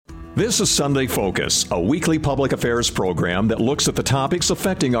This is Sunday Focus, a weekly public affairs program that looks at the topics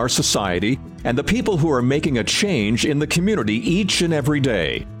affecting our society and the people who are making a change in the community each and every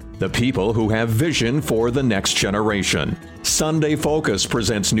day. The people who have vision for the next generation. Sunday Focus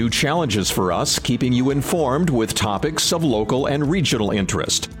presents new challenges for us, keeping you informed with topics of local and regional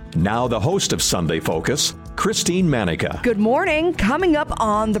interest. Now the host of Sunday Focus, Christine Manica. Good morning. Coming up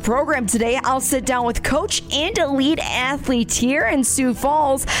on the program today, I'll sit down with coach and elite athlete here in Sioux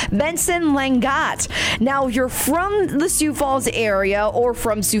Falls, Benson Lang'at. Now, if you're from the Sioux Falls area or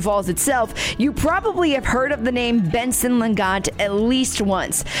from Sioux Falls itself, you probably have heard of the name Benson Lang'at at least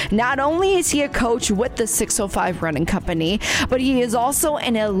once. Not only is he a coach with the 605 running company, but he is also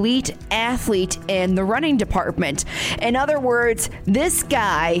an elite athlete in the running department. In other words, this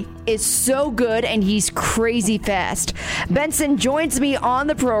guy is so good and he's crazy fast. Benson joins me on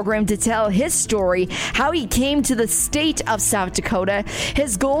the program to tell his story, how he came to the state of South Dakota,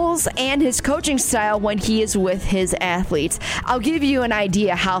 his goals, and his coaching style when he is with his athletes. I'll give you an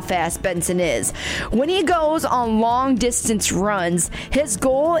idea how fast Benson is. When he goes on long distance runs, his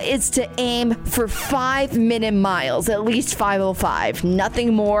goal is to aim for 5-minute miles, at least 5:05.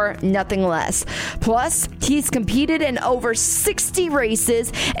 Nothing more, nothing less. Plus, he's competed in over 60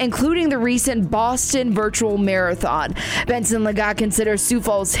 races, including the recent Boston Virtual Marathon. Benson Lang'at considers Sioux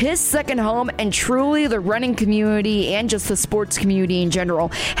Falls his second home, and truly the running community and just the sports community in general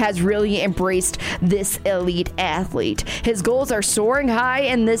has really embraced this elite athlete. His goals are soaring high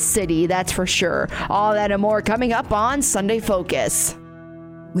in this city, that's for sure. All that and more coming up on Sunday Focus.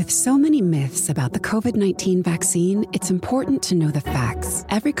 With so many myths about the COVID-19 vaccine, it's important to know the facts.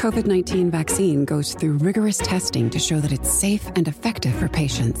 Every COVID-19 vaccine goes through rigorous testing to show that it's safe and effective for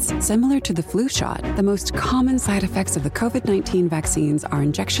patients. Similar to the flu shot, the most common side effects of the COVID-19 vaccines are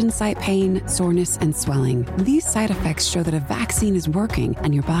injection site pain, soreness, and swelling. These side effects show that a vaccine is working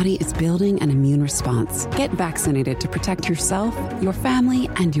and your body is building an immune response. Get vaccinated to protect yourself, your family,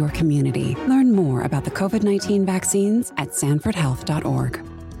 and your community. Learn more about the COVID-19 vaccines at sanfordhealth.org.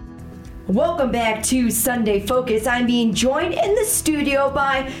 Welcome back to Sunday Focus. I'm being joined in the studio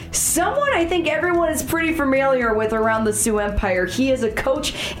by someone I think everyone is pretty familiar with around the Sioux Empire. He is a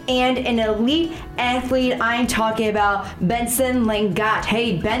coach and an elite athlete. I'm talking about Benson Lang'at.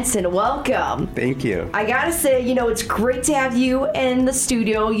 Hey, Benson, welcome. Thank you. I gotta say, it's great to have you in the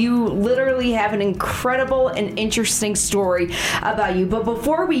studio. You literally have an incredible and interesting story about you. But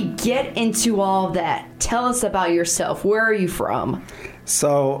before we get into all of that, tell us about yourself. Where are you from?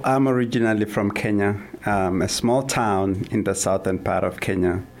 So I'm originally from Kenya, a small town in the southern part of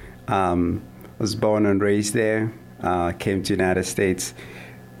Kenya. Was born and raised there, came to the United States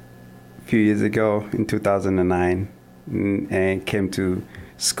a few years ago in 2009, and came to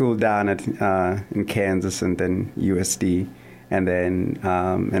school down in Kansas and then USD, and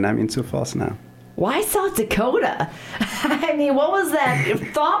I'm in Sioux Falls now. Why South Dakota? I mean, what was that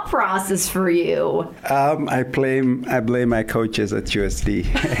thought process for you? I blame my coaches at USD.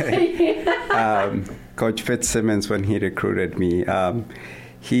 Coach Fitzsimmons, when he recruited me,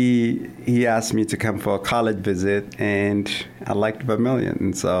 he asked me to come for a college visit, and I liked Vermilion.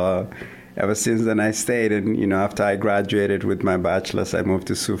 And so ever since then, I stayed. And after I graduated with my bachelor's, I moved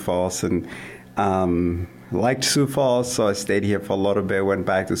to Sioux Falls and liked Sioux Falls, so I stayed here for a little bit, went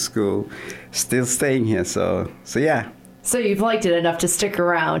back to school, still staying here, so yeah. So you've liked it enough to stick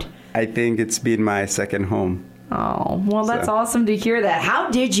around? I think it's been my second home. Oh, well, that's awesome to hear that. How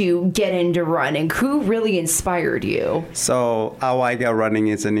did you get into running? Who really inspired you? So how I got running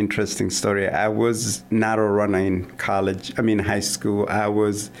is an interesting story. I was not a runner in high school.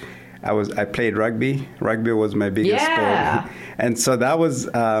 I played rugby. Rugby was my biggest sport. And so that was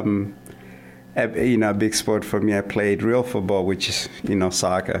a big sport for me. I played real football, which is,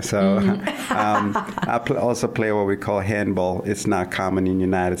 soccer. So I also play what we call handball. It's not common in the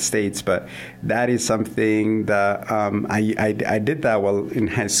United States, but that is something that I did that well in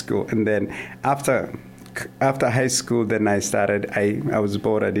high school. And then after high school, then I was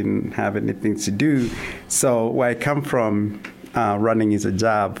bored. I didn't have anything to do. So where I come from, running is a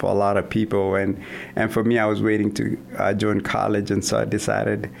job for a lot of people, and for me, I was waiting to join college, and so I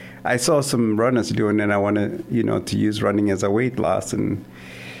decided I saw some runners doing it, and I wanted to use running as a weight loss, and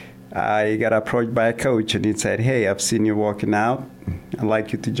I got approached by a coach, and he said, "Hey, I've seen you working out. I'd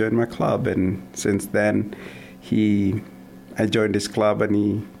like you to join my club." And since then, I joined this club, and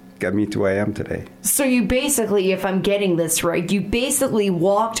he got me to where I am today. So you basically, if I'm getting this right, you basically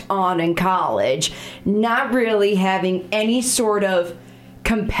walked on in college, not really having any sort of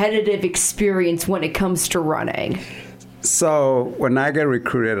competitive experience when it comes to running. So when I got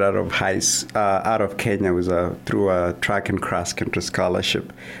recruited out of Kenya, it was through a track and cross country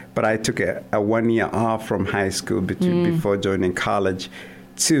scholarship. But I took a 1 year off from high school before joining college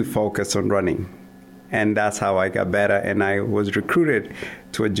to focus on running. And that's how I got better. And I was recruited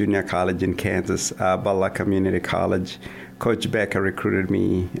to a junior college in Kansas, Butler Community College. Coach Becker recruited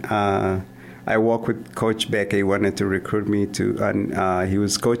me. I worked with Coach Becker. He wanted to recruit me he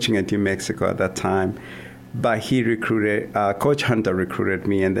was coaching at New Mexico at that time. But he recruited, Coach Hunter recruited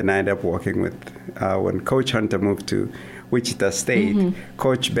me, and then I ended up working with, when Coach Hunter moved to Wichita State,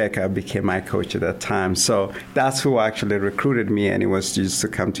 Coach Becker became my coach at that time. So that's who actually recruited me, and it was just to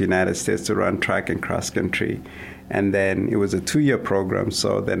come to United States to run track and cross country. And then it was a 2-year program.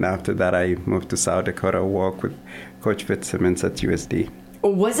 So then after that, I moved to South Dakota, work with Coach Fitzsimmons at USD.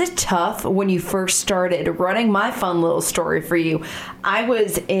 Was it tough when you first started running? My fun little story for you. I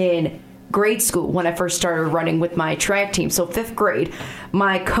was in grade school when I first started running with my track team. So 5th grade,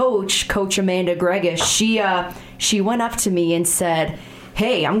 my Coach Amanda Gregish, she went up to me and said,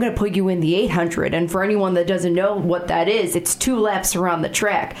 "Hey, I'm going to put you in the 800. And for anyone that doesn't know what that is, it's 2 laps around the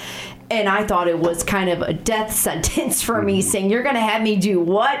track." And I thought it was kind of a death sentence for me, saying, "You're going to have me do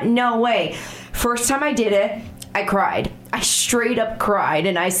what? No way." First time I did it, I cried. I straight up cried,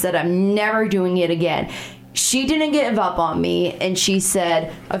 and I said, "I'm never doing it again." She didn't give up on me, and she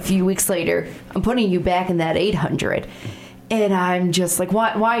said a few weeks later, "I'm putting you back in that 800. And I'm just like,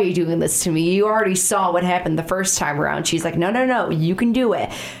 why are you doing this to me? You already saw what happened the first time around. She's like, no, you can do it.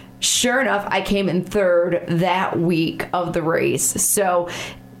 Sure enough, I came in 3rd that week of the race. So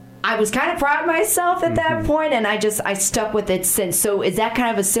I was kind of proud of myself at that point, and I stuck with it since. So is that kind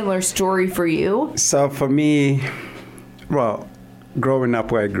of a similar story for you? So for me, well, growing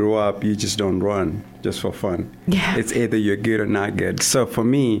up where I grew up, you just don't run just for fun. Yeah. It's either you're good or not good. So for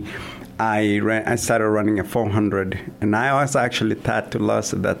me, I started running a 400, and I was actually thought to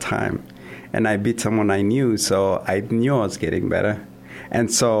lose at that time. And I beat someone I knew, so I knew I was getting better.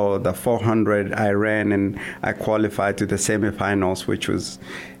 And so the 400 I ran, and I qualified to the semifinals, which was,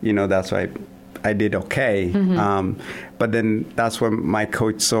 that's why I did okay. But then that's when my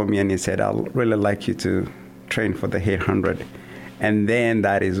coach saw me, and he said, "I'd really like you to train for the 800. And then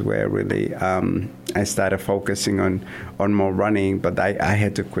that is where really I started focusing on more running, but I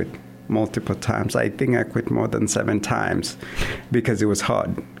had to quit multiple times. I think I quit more than 7 times because it was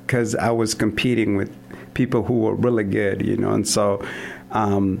hard, because I was competing with people who were really good, and so,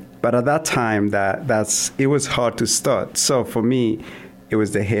 but at that time, it was hard to start. So for me, it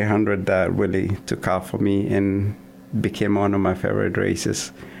was the 800 that really took off for me and became one of my favorite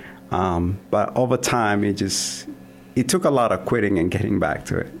races. But over time, it took a lot of quitting and getting back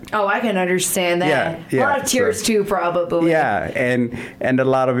to it. Oh, I can understand that. Yeah, a lot of tears too, probably. Yeah, and a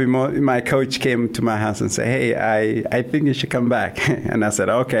lot of my coach came to my house and said, "Hey, I think you should come back." And I said,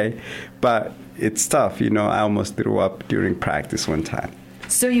 "Okay," but it's tough. I almost threw up during practice one time.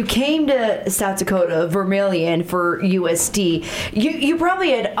 So you came to South Dakota, Vermilion, for USD. You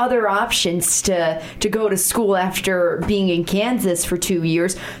probably had other options to go to school after being in Kansas for 2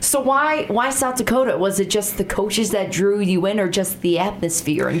 years. So why South Dakota? Was it just the coaches that drew you in, or just the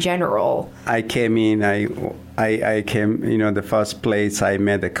atmosphere in general? I came in. I came. The first place I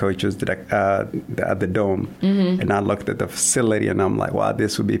met the coach was at the Dome, and I looked at the facility, and I'm like, wow,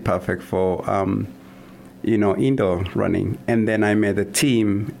 this would be perfect for indoor running. And then I met a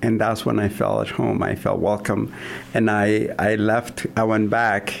team, and that's when I felt at home. I felt welcome. And I left. I went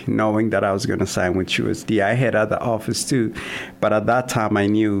back knowing that I was going to sign with USD. I had other offers too, but at that time I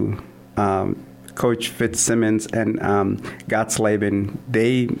knew Coach Fitzsimmons and Gatsleben,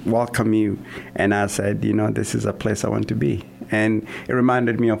 they welcome you. And I said, this is a place I want to be. And it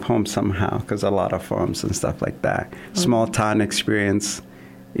reminded me of home somehow, because a lot of farms and stuff like that. Small town experience.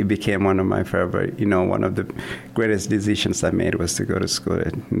 It became one of my favorite, one of the greatest decisions I made was to go to school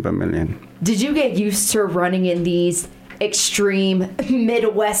in Vermilion. Did you get used to running in these extreme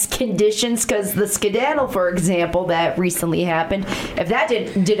Midwest conditions? Because the skedaddle, for example, that recently happened, if that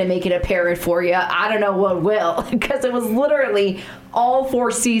didn't make it apparent for you, I don't know what will, because it was literally all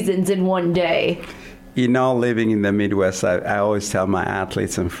 4 seasons in one day. Living in the Midwest, I always tell my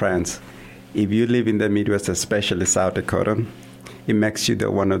athletes and friends, if you live in the Midwest, especially South Dakota, it makes you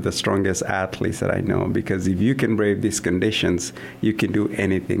one of the strongest athletes that I know, because if you can brave these conditions, you can do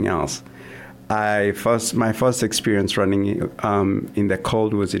anything else. My first experience running in the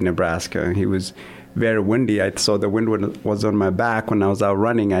cold was in Nebraska. It was very windy. I saw the wind was on my back when I was out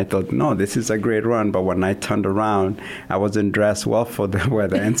running. I thought, no, this is a great run. But when I turned around, I wasn't dressed well for the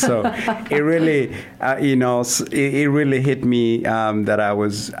weather, and so it really, it really hit me that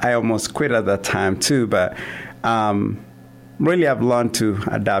I almost quit at that time too. But really I've learned to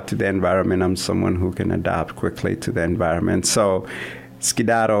adapt to the environment. I'm someone who can adapt quickly to the environment. So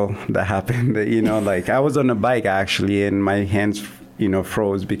skedaddle that happened, like I was on a bike actually, and my hands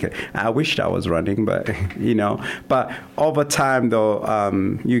froze because I wished I was running, but but over time though,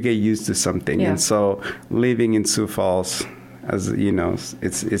 you get used to something. And so living in Sioux Falls, as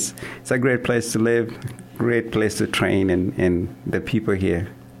it's a great place to live, great place to train, and the people here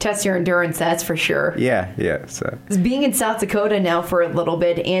test your endurance, that's for sure. Yeah. So being in South Dakota now for a little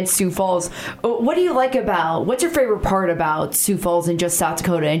bit and Sioux Falls, what do you like what's your favorite part about Sioux Falls and just South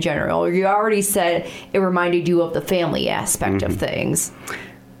Dakota in general? You already said it reminded you of the family aspect of things.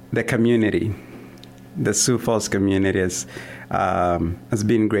 The community. The Sioux Falls community has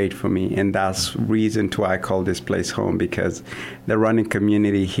been great for me, and that's reason why I call this place home, because the running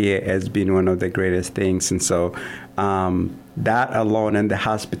community here has been one of the greatest things. And so that alone, and the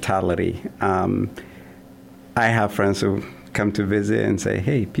hospitality, I have friends who come to visit and say,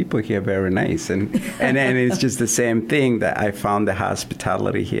 hey, people here are very nice, and then it's just the same thing, that I found the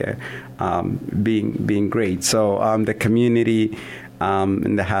hospitality here being great. So the community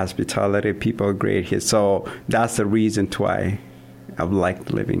and the hospitality, people are great here. So that's the reason why I've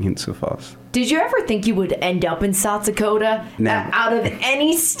liked living in Sioux Falls. Did you ever think you would end up in South Dakota? No. Out of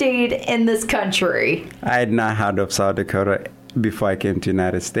any state in this country? I had not heard of South Dakota before I came to the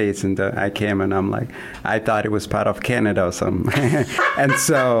United States, and I came and I'm like, I thought it was part of Canada or something. And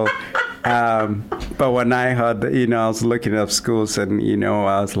so, but when I heard, I was looking up schools, and,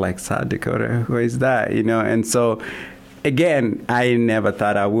 I was like, South Dakota, where is that? And so, again, I never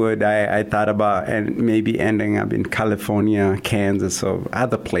thought I would. I thought about and maybe ending up in California, Kansas, or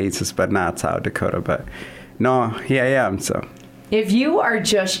other places, but not South Dakota. But no, here I am. So, if you are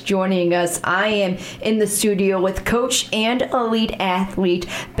just joining us, I am in the studio with coach and elite athlete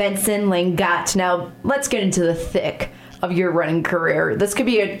Benson Lang'at. Now, let's get into the thick of your running career. This could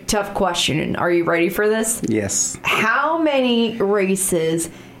be a tough question. Are you ready for this? Yes. How many races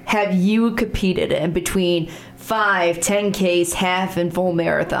have you competed in between 5, 10Ks, half, and full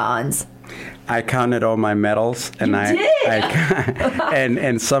marathons? I counted all my medals, and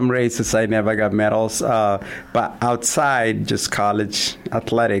and some races I never got medals. But outside just college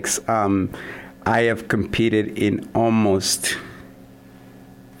athletics, I have competed in almost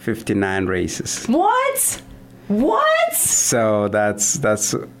 59 races. What? So that's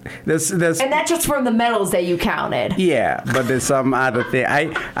and that's just from the medals that you counted. Yeah, but there's some other thing.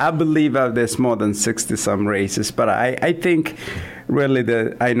 I believe there's more than 60 some races, but I think really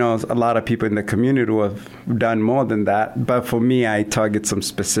I know a lot of people in the community who have done more than that. But for me, I target some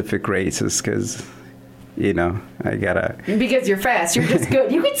specific races because, I gotta. Because you're fast. You're just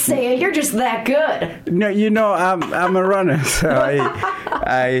good. You could say it. You're just that good. No, I'm a runner, so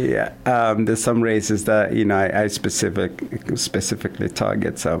I there's some races that I specifically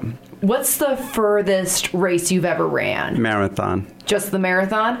target. So. What's the furthest race you've ever ran? Marathon. Just the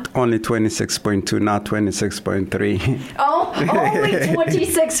marathon? Only 26.2, not 26.3. Oh, only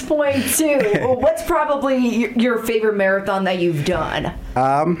 26.2. What's probably your favorite marathon that you've done?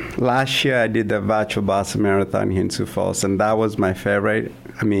 Last year I did the virtual Boston Marathon here in Sioux Falls, and that was my favorite.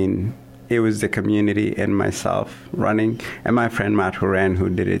 I mean, it was the community and myself running, and my friend Matt who ran,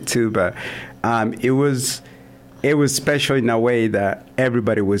 who did it too. But it was special in a way that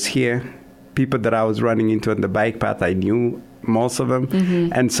everybody was here. People that I was running into on the bike path, I knew most of them,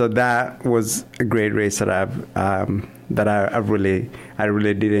 and so that was a great race that I really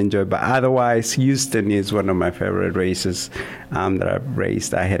did enjoy. But otherwise, Houston is one of my favorite races that I've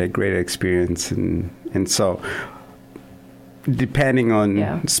raced. I had a great experience, and so depending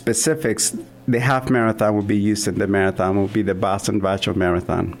on specifics, the half marathon will be Houston, the marathon will be the Boston Virtual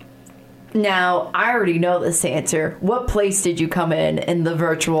Marathon. Now, I already know this answer. What place did you come in the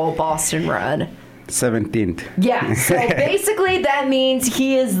virtual Boston run? 17th. Yeah, so basically that means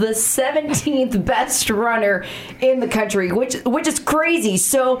he is the 17th best runner in the country, which is crazy.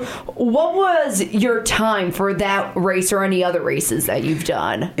 So what was your time for that race or any other races that you've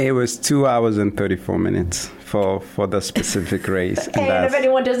done? It was 2 hours and 34 minutes for the specific race. And if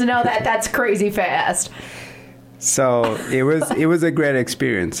anyone doesn't know that, that's crazy fast. So it was a great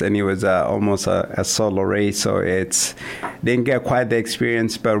experience, and it was almost a solo race. So didn't get quite the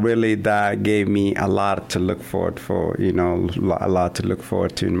experience, but really that gave me a lot to look forward for. A lot to look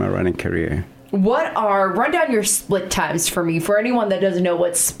forward to in my running career. Run down your split times for me. For anyone that doesn't know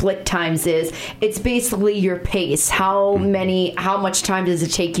what split times is, it's basically your pace. How much time does it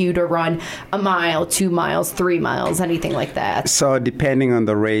take you to run a mile, 2 miles, 3 miles, anything like that? So depending on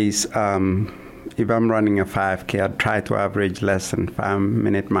the race. If I'm running a 5K, I'd try to average less than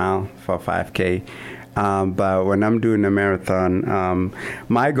 5-minute mile for 5K. But when I'm doing a marathon,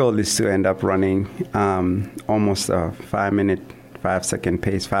 my goal is to end up running almost a 5-minute, 5-second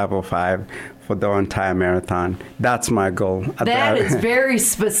pace, 5:05 for the entire marathon. That's my goal. That is very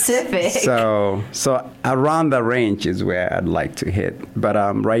specific. So around the range is where I'd like to hit. But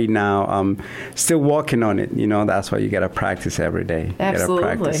right now, I'm still working on it. That's why you got to practice every day. Absolutely. You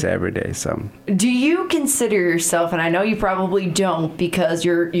got to practice every day. So, do you consider yourself, and I know you probably don't because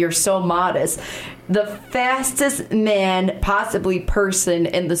you're so modest, the fastest man, possibly person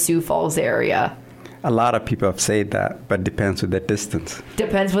in the Sioux Falls area? A lot of people have said that, but depends with the distance.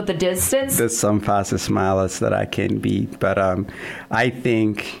 Depends with the distance? There's some fastest milers that I can beat, but I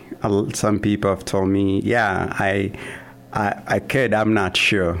think some people have told me, yeah, I could. I'm not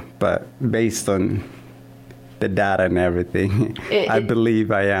sure, but based on the data and everything, I believe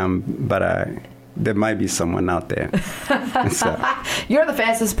I am, but there might be someone out there. So. You're the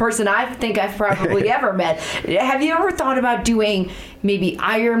fastest person I think I've probably ever met. Have you ever thought about doing maybe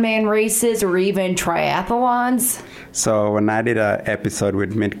Ironman races or even triathlons? So when I did an episode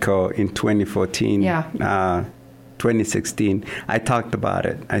with Midco in 2014, 2016, I talked about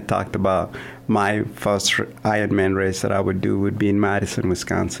it. I talked about my first Ironman race that I would do would be in Madison,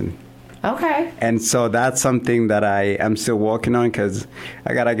 Wisconsin. Okay. And so that's something that I am still working on because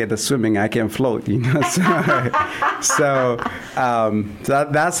I got to get the swimming. I can float, So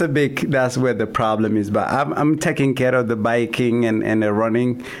that's where the problem is. But I'm taking care of the biking and the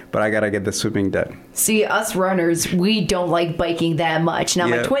running, but I got to get the swimming done. See, us runners, we don't like biking that much. Now,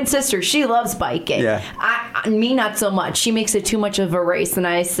 my twin sister, she loves biking. Yeah. Me, not so much. She makes it too much of a race, and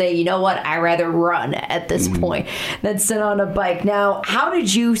I say, you know what? I'd rather run at this point than sit on a bike. Now, how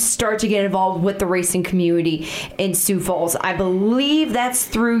did you start to get involved with the racing community in Sioux Falls? I believe that's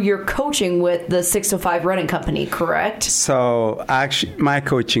through your coaching with the 605 Running Company, correct? So, actually, my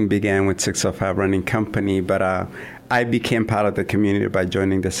coaching began with 605 Running Company, but I became part of the community by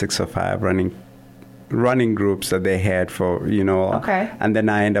joining the 605 running groups that they had for, Okay. And then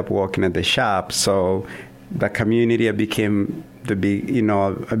I ended up working at the shop. So the community, I became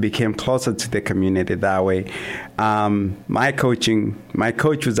closer to the community that way. My coach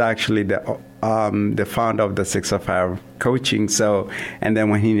was actually the founder of the 605 coaching. So, and then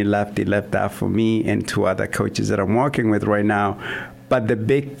when he left that for me and 2 other coaches that I'm working with right now. But the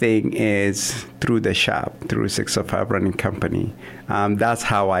big thing is through the shop, through 605 Running Company. That's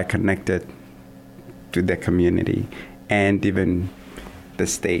how I connected to the community and even the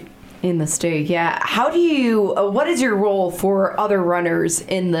state. In the state, yeah. How do you, what is your role for other runners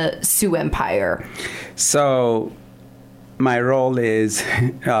in the Sioux Empire? So my role is,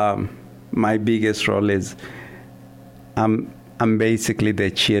 my biggest role is, I'm basically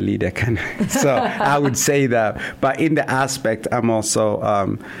the cheerleader kind of. So I would say that. But in the aspect, I'm also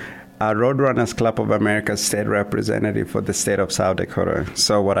Roadrunners Club of America state representative for the state of South Dakota.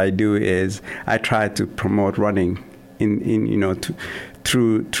 So what I do is I try to promote running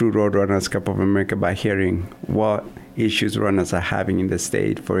through Roadrunners Club of America by hearing what issues runners are having in the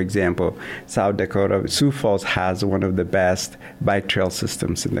state. For example, South Dakota, Sioux Falls has one of the best bike trail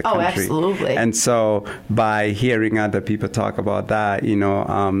systems in the country. Oh, absolutely. And so by hearing other people talk about that,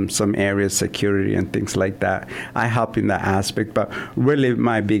 some areas, security and things like that, I help in that aspect. But really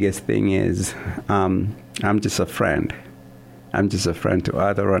my biggest thing is I'm just a friend. I'm just a friend to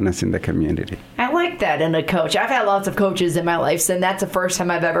other runners in the community. I like that in a coach. I've had lots of coaches in my life, and that's the first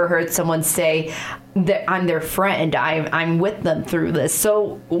time I've ever heard someone say that I'm their friend. I'm with them through this.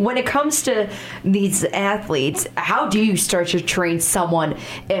 So when it comes to these athletes, how do you start to train someone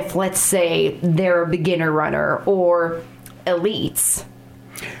if, let's say, they're a beginner runner or elites?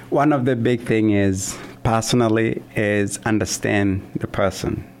 One of the big thing is, personally, is understand the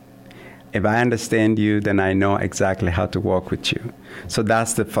person. If I understand you, then I know exactly how to work with you. So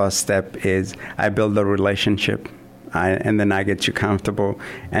that's the first step is I build a relationship, and then I get you comfortable,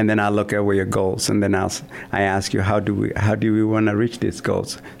 and then I look at what your goals, and then I ask you, how do we want to reach these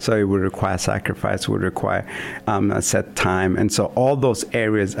goals? So it will require sacrifice, will require a set time. And so all those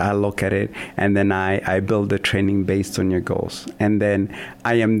areas, I look at it, and then I build the training based on your goals. And then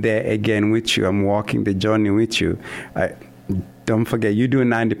I am there again with you. I'm walking the journey with you. Don't forget, you're doing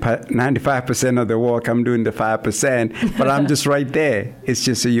 95% of the work. I'm doing the 5%, but I'm just right there. It's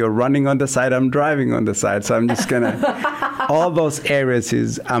just you're running on the side, I'm driving on the side. So I'm just all those areas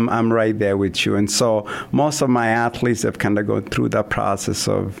is I'm right there with you. And so most of my athletes have kind of gone through that process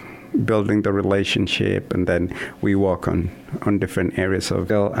of building the relationship, and then we work on different areas of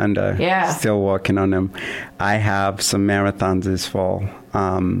still working on them. I have some marathons this fall,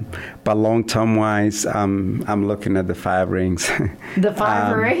 but long term wise, I'm looking at the 5 rings. The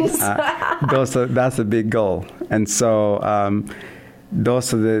 5 rings. That's a big goal. And so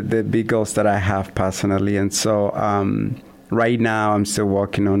those are the big goals that I have personally. And so right now I'm still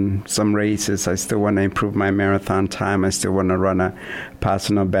working on some races. I still want to improve my marathon time. I still want to run a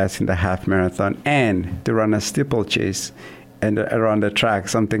personal best in the half marathon and to run a steeplechase and around the track,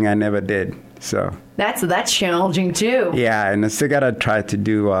 something I never did. So that's challenging too. Yeah, and I still gotta try to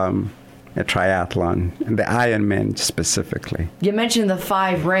do a triathlon, the Ironman specifically. You mentioned the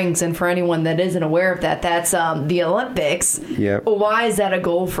 5 rings, and for anyone that isn't aware of that, that's the Olympics. Yep. Why is that a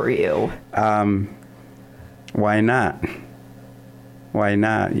goal for you? Why not? Why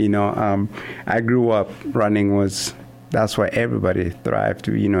not? I grew up running that's why everybody thrived.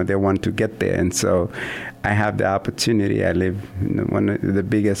 They want to get there. And so I have the opportunity. I live in one of the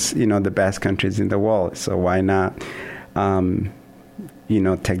biggest, the best countries in the world. So why not,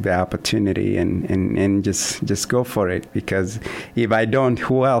 take the opportunity and just go for it? Because if I don't,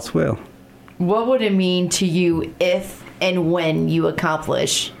 who else will? What would it mean to you if and when you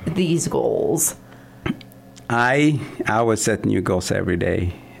accomplish these goals? I would set new goals every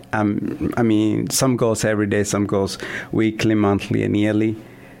day. Some goals every day, some goals weekly, monthly, and yearly.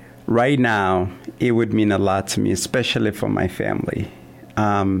 Right now, it would mean a lot to me, especially for my family.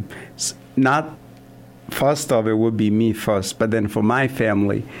 Not first of it would be me first, but then for my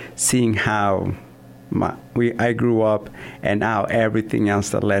family, seeing how I grew up and how everything else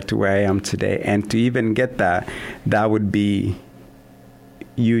that led to where I am today, and to even get that would be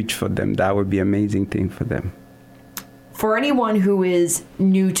huge for them. That would be an amazing thing for them. For anyone who is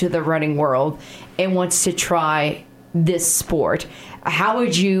new to the running world and wants to try this sport, how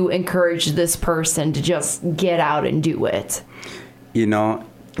would you encourage this person to just get out and do it?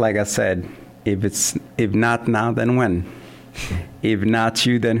 Like I said, if not now, then when? If not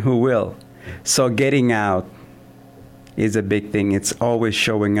you, then who will? So getting out is a big thing. It's always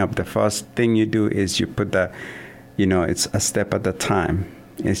showing up. The first thing you do is you put it's a step at a time.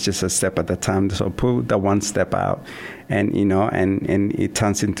 It's just a step at a time. So pull the one step out, and and it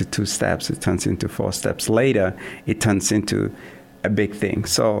turns into 2 steps. It turns into 4 steps. Later, it turns into a big thing.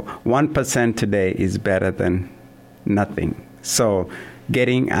 So 1% today is better than nothing. So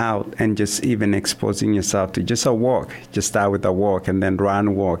getting out and just even exposing yourself to just a walk. Just start with a walk, and then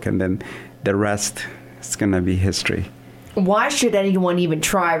run, walk, and then the rest is gonna be history. Why should anyone even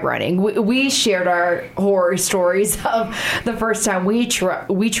try running? We shared our horror stories of the first time we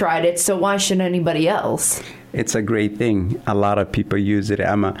tried it, so why should anybody else? It's a great thing. A lot of people use it.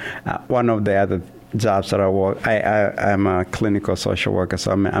 One of the other jobs that I work, I'm a clinical social worker,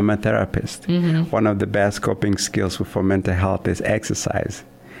 so I'm a therapist. Mm-hmm. One of the best coping skills for mental health is exercise.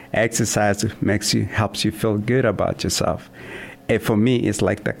 Exercise helps you feel good about yourself. And for me, it's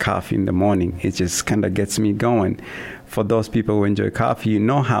like the coffee in the morning. It just kind of gets me going. For those people who enjoy coffee, you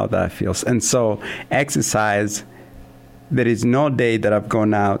know how that feels. And so exercise, there is no day that I've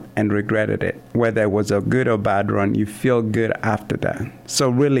gone out and regretted it. Whether it was a good or bad run, you feel good after that. So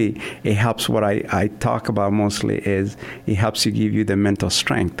really, it helps. What I talk about mostly is it helps you give you the mental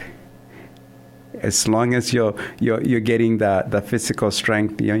strength. As long as you're getting the physical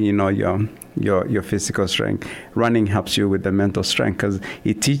strength, your physical strength, running helps you with the mental strength because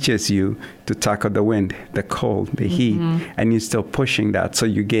it teaches you to tackle the wind, the cold, the heat, and you're still pushing that. So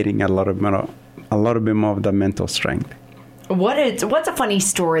you're getting a little bit more of the mental strength. What's a funny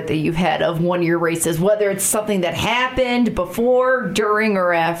story that you've had of one of your races, whether it's something that happened before, during,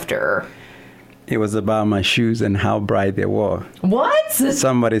 or after? It was about my shoes and how bright they were. What?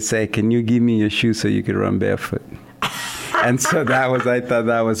 Somebody said, "Can you give me your shoes so you can run barefoot?" And so I thought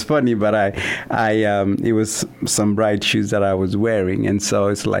that was funny, but it was some bright shoes that I was wearing. And so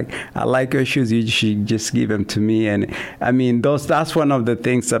it's like, I like your shoes, you should just give them to me. And I mean, that's one of the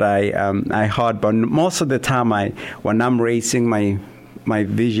things that I heard. But most of the time, when I'm racing, my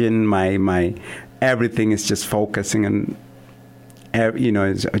vision, my everything is just focusing on,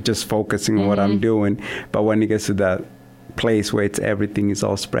 is just focusing on what I'm doing. But when it gets to that place where everything is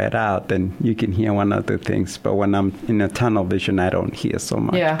all spread out, then you can hear one other things. But when I'm in a tunnel vision, I don't hear so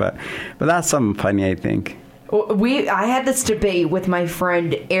much. Yeah. But that's something funny, I think. I had this debate with my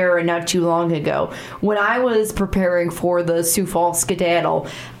friend Aaron not too long ago. When I was preparing for the Sioux Falls skedaddle,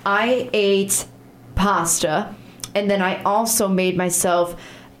 I ate pasta, and then I also made myself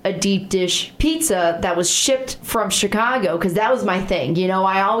a deep dish pizza that was shipped from Chicago, because that was my thing.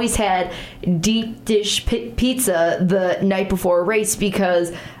 I always had deep dish pizza the night before a race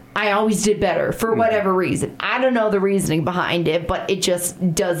because I always did better for whatever reason. I don't know the reasoning behind it, but it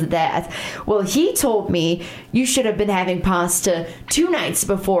just does that. Well, he told me you should have been having pasta 2 nights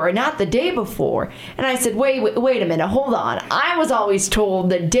before and not the day before. And I said, wait a minute, hold on. I was always told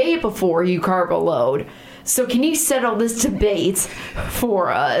the day before you carb a load. So can you settle this debate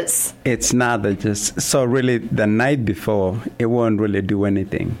for us? It's not that so really the night before, it won't really do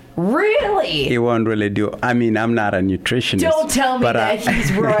anything. Really? It won't really do. I mean, I'm not a nutritionist. Don't tell me that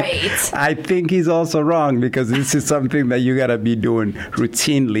he's right. I think he's also wrong because this is something that you got to be doing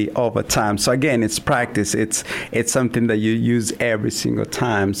routinely over time. So again, it's practice. It's something that you use every single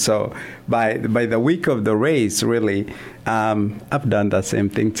time. So by the week of the race, really, I've done that same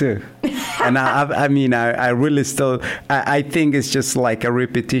thing too. And I really still, I think it's just like a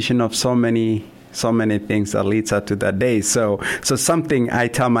repetition of so many things that leads up to that day. So something I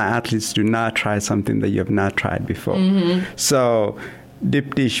tell my athletes, do not try something that you have not tried before. Mm-hmm. So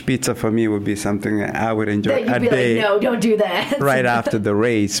deep dish pizza for me would be something that I would enjoy a day. Like, no, don't do that. Right after the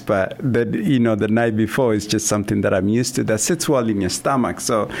race, but the night before is just something that I'm used to that sits well in your stomach.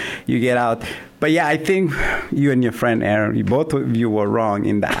 So you get out. But yeah, I think you and your friend Aaron, both of you were wrong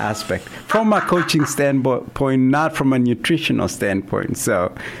in that aspect. From a coaching standpoint, not from a nutritional standpoint.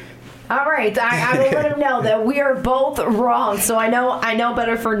 So. All right, I will let him know that we are both wrong, so I know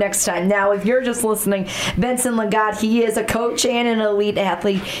better for next time. Now, if you're just listening, Benson Lang'at, he is a coach and an elite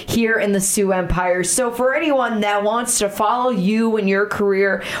athlete here in the Sioux Empire. So for anyone that wants to follow you in your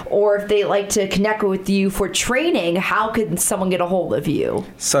career, or if they like to connect with you for training, how can someone get a hold of you?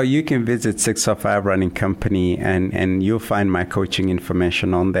 So you can visit 605 Running Company, and you'll find my coaching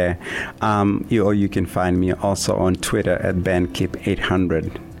information on there. Or you can find me also on Twitter at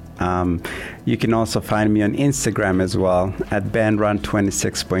BenKip800. You can also find me on Instagram as well at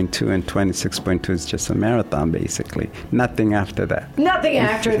BenRun26.2, and 26.2 is just a marathon, basically. Nothing after that. Nothing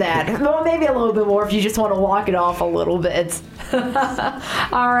after that. Well, maybe a little bit more if you just want to walk it off a little bit.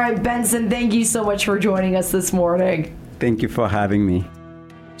 All right, Benson, thank you so much for joining us this morning. Thank you for having me.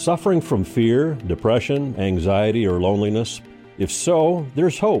 Suffering from fear, depression, anxiety, or loneliness? If so,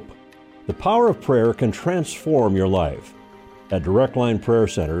 there's hope. The power of prayer can transform your life. At Direct Line Prayer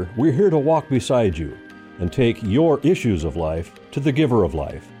Center, we're here to walk beside you and take your issues of life to the giver of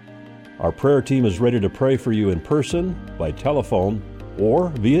life. Our prayer team is ready to pray for you in person, by telephone,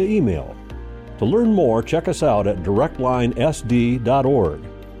 or via email. To learn more, check us out at directlinesd.org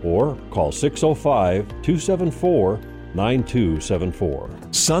or call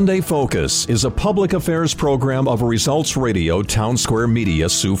 605-274-9274. Sunday Focus is a public affairs program of Results Radio Town Square Media,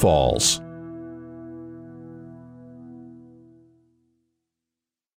 Sioux Falls.